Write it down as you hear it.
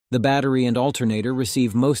The battery and alternator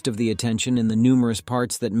receive most of the attention in the numerous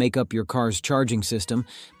parts that make up your car's charging system,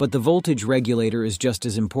 but the voltage regulator is just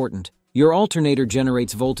as important. Your alternator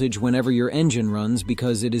generates voltage whenever your engine runs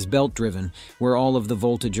because it is belt-driven, where all of the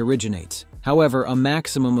voltage originates. However, a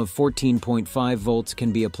maximum of 14.5 volts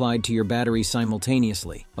can be applied to your battery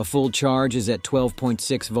simultaneously. A full charge is at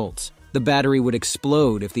 12.6 volts. The battery would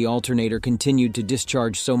explode if the alternator continued to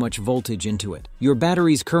discharge so much voltage into it. Your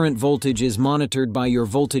battery's current voltage is monitored by your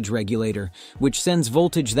voltage regulator, which sends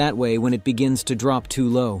voltage that way when it begins to drop too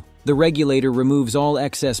low. The regulator removes all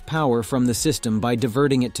excess power from the system by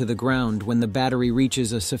diverting it to the ground when the battery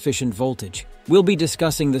reaches a sufficient voltage. We'll be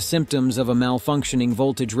discussing the symptoms of a malfunctioning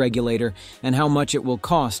voltage regulator and how much it will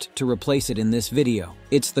cost to replace it in this video.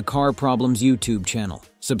 It's the Car Problems YouTube channel.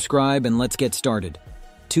 Subscribe and let's get started.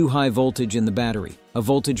 Too high voltage in the battery. A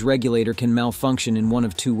voltage regulator can malfunction in one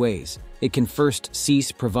of two ways. It can first cease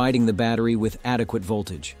providing the battery with adequate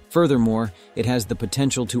voltage. Furthermore, it has the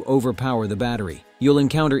potential to overpower the battery. You'll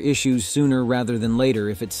encounter issues sooner rather than later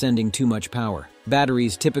if it's sending too much power.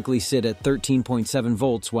 Batteries typically sit at 13.7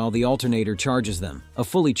 volts while the alternator charges them. A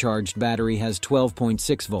fully charged battery has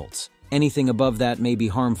 12.6 volts. Anything above that may be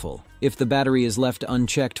harmful. If the battery is left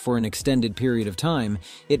unchecked for an extended period of time,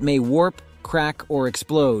 it may warp, crack, or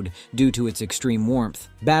explode due to its extreme warmth.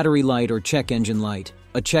 Battery light or check engine light.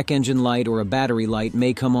 A check engine light or a battery light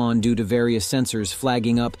may come on due to various sensors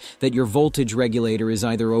flagging up that your voltage regulator is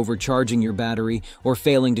either overcharging your battery or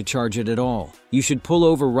failing to charge it at all. You should pull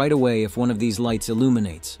over right away if one of these lights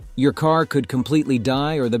illuminates. Your car could completely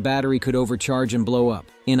die or the battery could overcharge and blow up.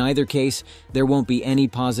 In either case, there won't be any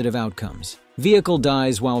positive outcomes. Vehicle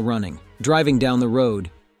dies while running. Driving down the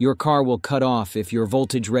road, your car will cut off if your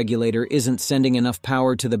voltage regulator isn't sending enough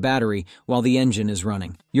power to the battery while the engine is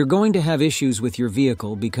running. You're going to have issues with your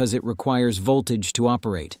vehicle because it requires voltage to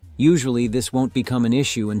operate. Usually, this won't become an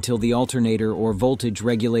issue until the alternator or voltage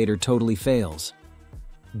regulator totally fails.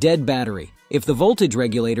 Dead battery. If the voltage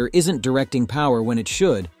regulator isn't directing power when it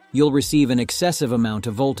should, you'll receive an excessive amount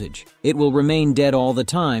of voltage. It will remain dead all the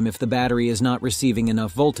time if the battery is not receiving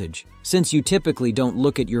enough voltage. Since you typically don't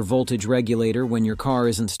look at your voltage regulator when your car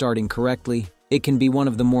isn't starting correctly, it can be one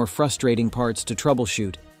of the more frustrating parts to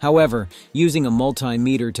troubleshoot. However, using a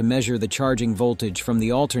multimeter to measure the charging voltage from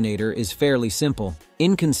the alternator is fairly simple.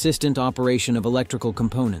 Inconsistent operation of electrical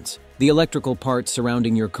components. The electrical parts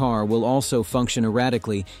surrounding your car will also function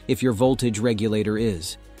erratically if your voltage regulator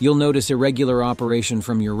is. You'll notice irregular operation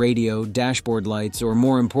from your radio, dashboard lights, or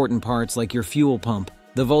more important parts like your fuel pump.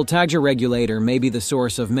 The voltage regulator may be the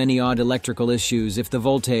source of many odd electrical issues if the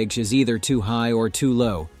voltage is either too high or too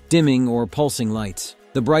low, dimming or pulsing lights.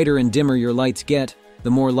 The brighter and dimmer your lights get, the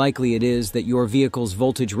more likely it is that your vehicle's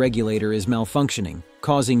voltage regulator is malfunctioning,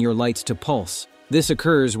 causing your lights to pulse. This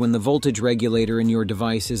occurs when the voltage regulator in your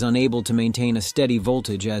device is unable to maintain a steady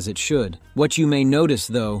voltage as it should. What you may notice,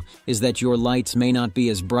 though, is that your lights may not be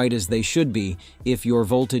as bright as they should be if your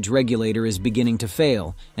voltage regulator is beginning to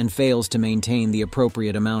fail and fails to maintain the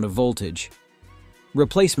appropriate amount of voltage.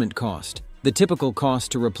 Replacement cost. The typical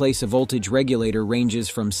cost to replace a voltage regulator ranges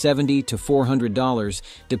from $70 to $400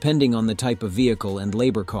 depending on the type of vehicle and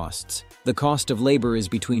labor costs. The cost of labor is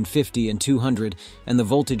between $50 and $200, and the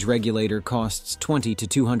voltage regulator costs $20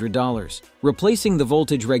 to $200. Replacing the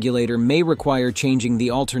voltage regulator may require changing the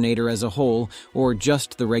alternator as a whole or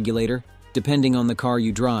just the regulator, depending on the car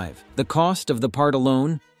you drive. The cost of the part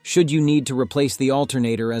alone, should you need to replace the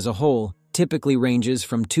alternator as a whole, typically ranges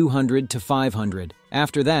from $200 to $500.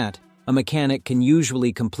 After that, a mechanic can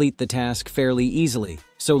usually complete the task fairly easily,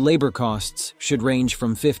 so labor costs should range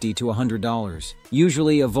from $50 to $100.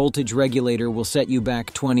 Usually, a voltage regulator will set you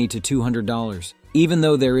back $20 to $200. Even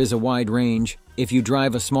though there is a wide range, if you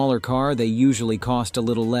drive a smaller car, they usually cost a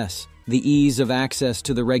little less. The ease of access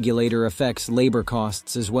to the regulator affects labor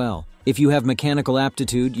costs as well. If you have mechanical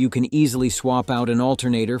aptitude, you can easily swap out an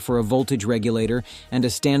alternator for a voltage regulator and a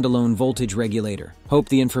standalone voltage regulator. Hope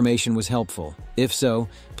the information was helpful. If so,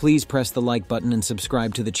 please press the like button and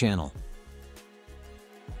subscribe to the channel.